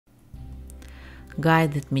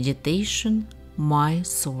Guided meditation, my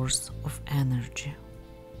source of energy.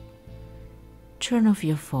 Turn off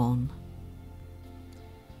your phone.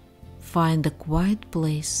 Find a quiet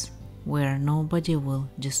place where nobody will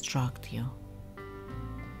distract you.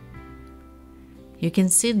 You can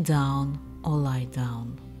sit down or lie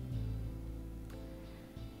down.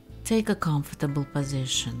 Take a comfortable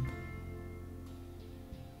position.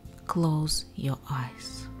 Close your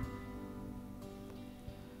eyes.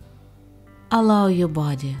 Allow your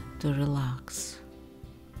body to relax.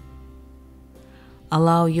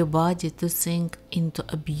 Allow your body to sink into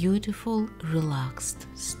a beautiful, relaxed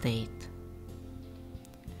state.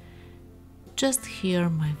 Just hear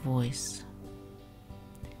my voice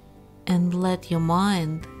and let your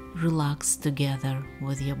mind relax together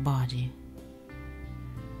with your body.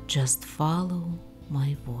 Just follow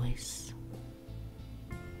my voice.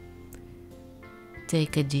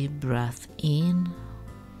 Take a deep breath in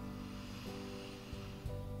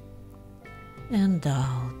and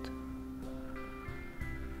out.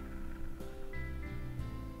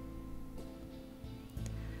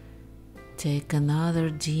 Take another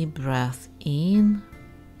deep breath in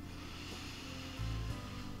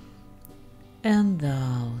and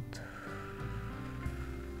out.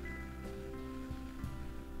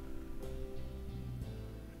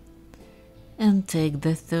 And take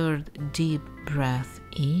the third deep breath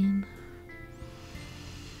in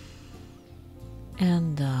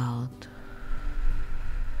and out.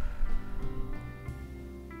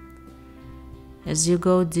 As you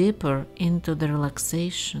go deeper into the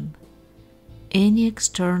relaxation, any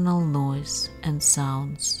external noise and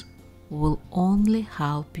sounds will only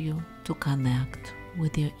help you to connect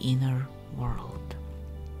with your inner world.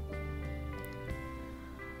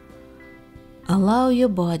 Allow your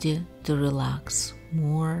body to relax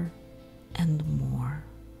more and more,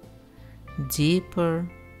 deeper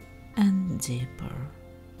and deeper.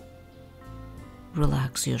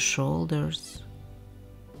 Relax your shoulders,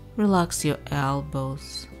 relax your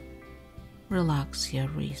elbows, relax your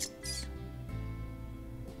wrists.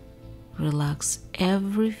 Relax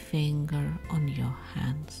every finger on your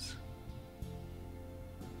hands.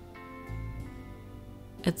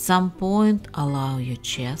 At some point, allow your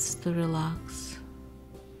chest to relax.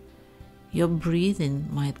 Your breathing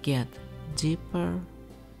might get deeper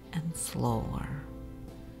and slower,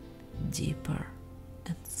 deeper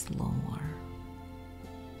and slower.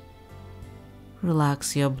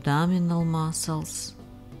 Relax your abdominal muscles.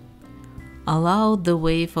 Allow the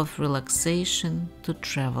wave of relaxation to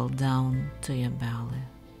travel down to your belly.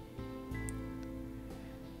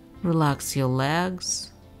 Relax your legs,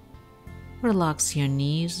 relax your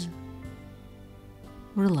knees,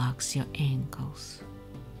 relax your ankles,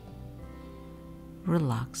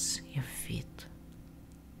 relax your feet.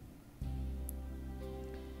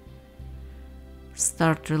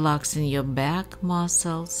 Start relaxing your back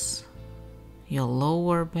muscles, your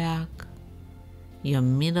lower back, your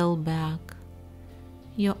middle back,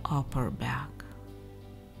 your upper back.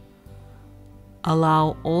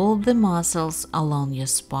 Allow all the muscles along your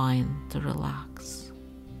spine to relax.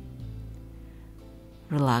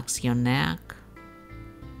 Relax your neck,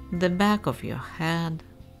 the back of your head.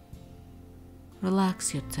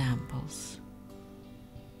 Relax your temples.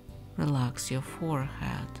 Relax your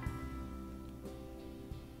forehead,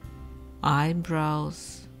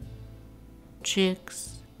 eyebrows,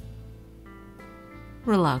 cheeks.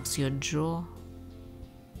 Relax your jaw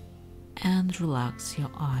and relax your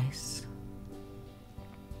eyes.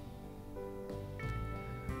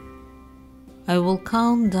 I will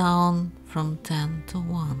count down from 10 to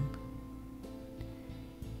 1.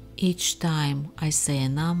 Each time I say a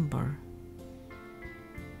number,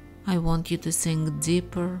 I want you to sink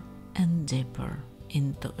deeper and deeper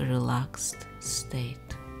into a relaxed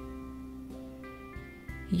state.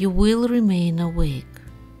 You will remain awake.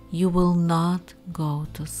 You will not go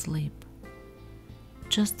to sleep.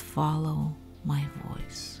 Just follow my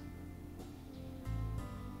voice.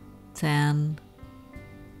 10,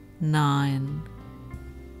 9,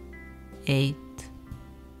 8,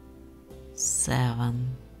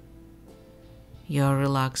 7. You're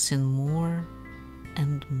relaxing more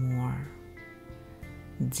and more,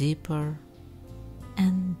 deeper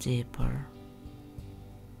and deeper.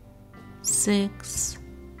 6,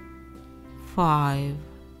 5,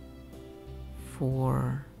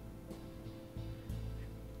 4.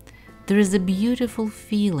 There is a beautiful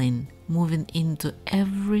feeling moving into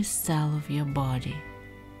every cell of your body.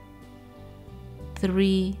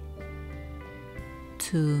 3,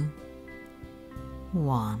 2,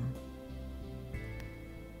 1.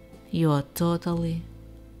 You are totally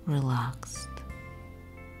relaxed.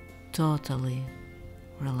 Totally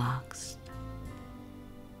relaxed.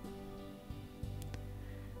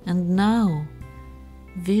 And now,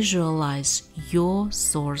 visualize your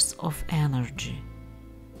source of energy.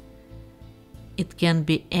 It can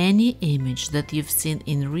be any image that you've seen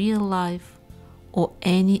in real life or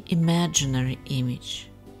any imaginary image.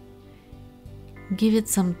 Give it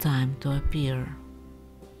some time to appear.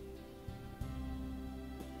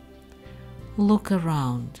 Look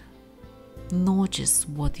around. Notice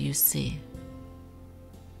what you see.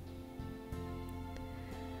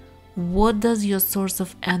 What does your source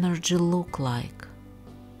of energy look like?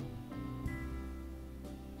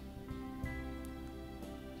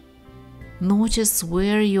 Notice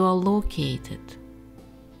where you are located.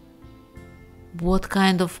 What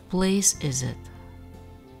kind of place is it?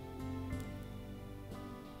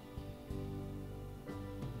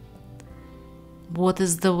 What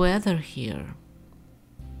is the weather here?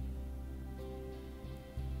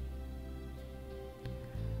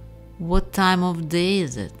 What time of day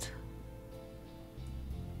is it?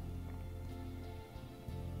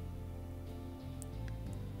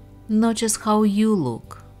 Notice how you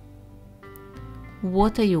look.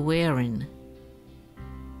 What are you wearing?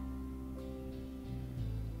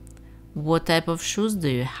 What type of shoes do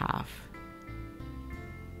you have?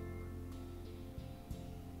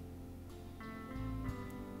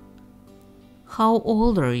 How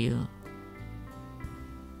old are you?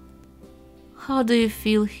 How do you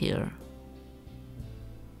feel here?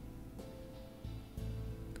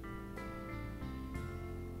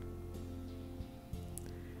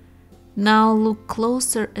 Now look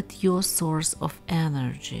closer at your source of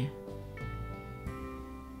energy.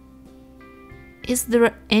 Is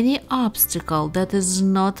there any obstacle that is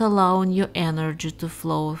not allowing your energy to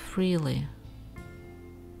flow freely?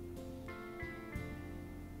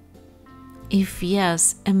 If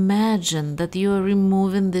yes, imagine that you are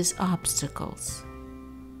removing these obstacles.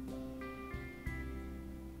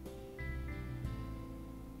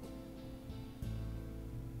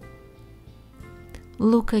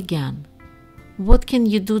 Look again. What can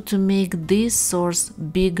you do to make this source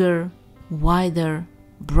bigger, wider,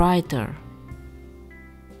 brighter?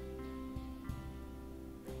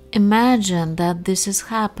 Imagine that this is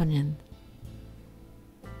happening.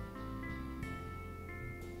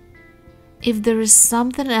 If there is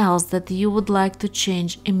something else that you would like to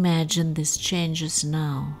change, imagine these changes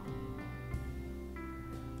now.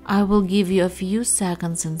 I will give you a few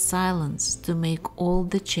seconds in silence to make all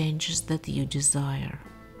the changes that you desire.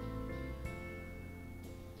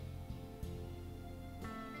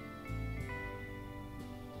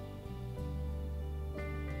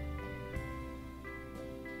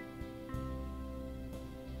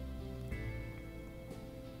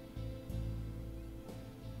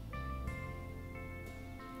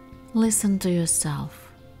 Listen to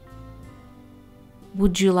yourself.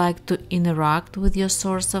 Would you like to interact with your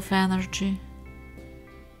source of energy?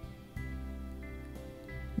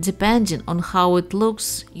 Depending on how it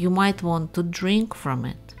looks, you might want to drink from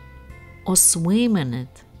it, or swim in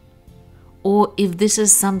it. Or if this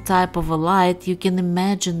is some type of a light, you can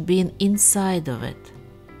imagine being inside of it.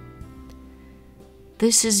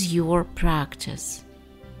 This is your practice.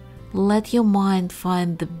 Let your mind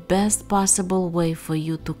find the best possible way for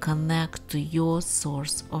you to connect to your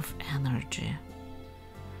source of energy.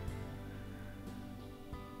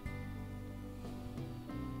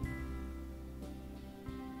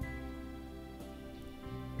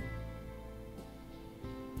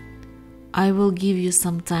 I will give you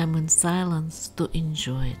some time in silence to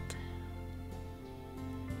enjoy it.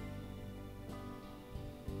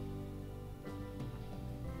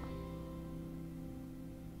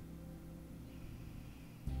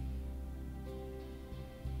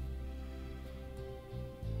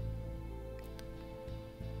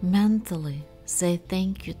 Mentally say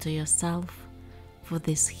thank you to yourself for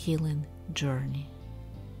this healing journey.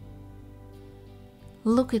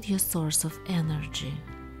 Look at your source of energy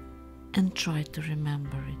and try to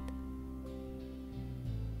remember it.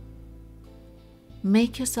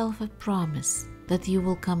 Make yourself a promise that you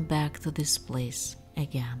will come back to this place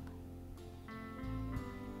again.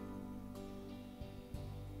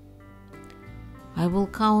 I will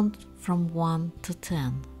count from 1 to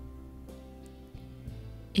 10.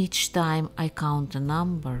 Each time I count a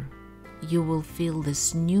number, you will feel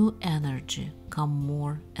this new energy come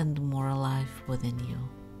more and more alive within you.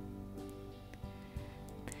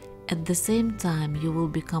 At the same time, you will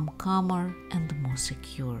become calmer and more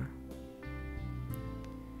secure.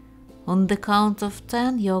 On the count of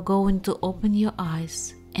 10, you're going to open your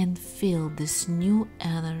eyes and feel this new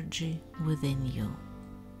energy within you.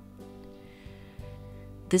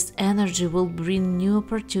 This energy will bring new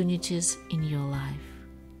opportunities in your life.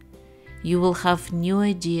 You will have new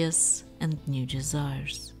ideas and new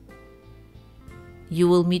desires. You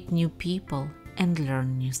will meet new people and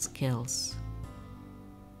learn new skills.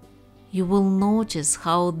 You will notice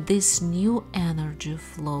how this new energy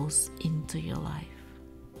flows into your life.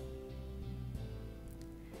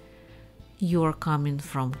 You are coming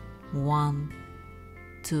from 1,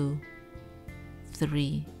 2,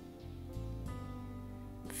 3.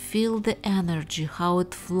 Feel the energy, how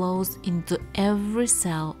it flows into every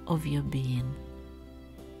cell of your being.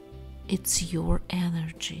 It's your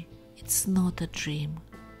energy. It's not a dream.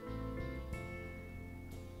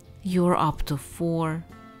 You're up to 4,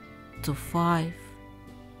 to 5.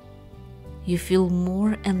 You feel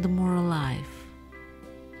more and more alive,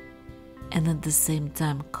 and at the same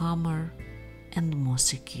time calmer and more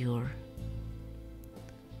secure.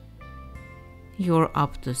 You're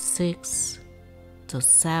up to 6, to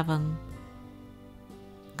 7.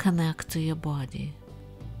 Connect to your body.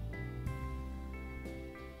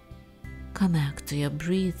 Connect to your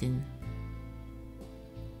breathing.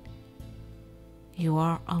 You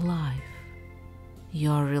are alive.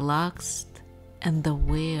 You are relaxed and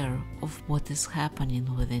aware of what is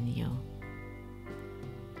happening within you.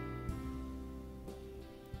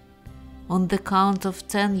 On the count of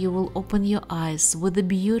 10, you will open your eyes with a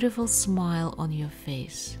beautiful smile on your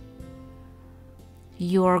face.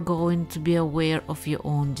 You are going to be aware of your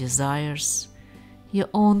own desires, your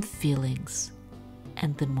own feelings,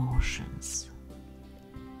 and emotions.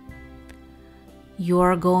 You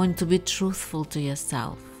are going to be truthful to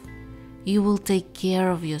yourself. You will take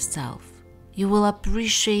care of yourself. You will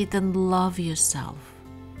appreciate and love yourself.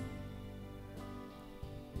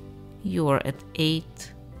 You are at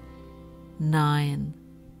 8, 9,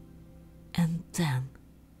 and 10.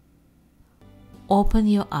 Open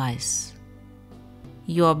your eyes.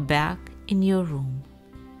 You are back in your room.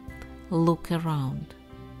 Look around.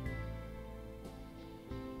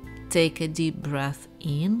 Take a deep breath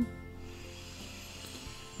in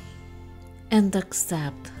and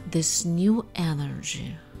accept this new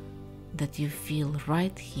energy that you feel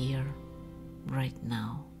right here, right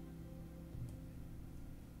now.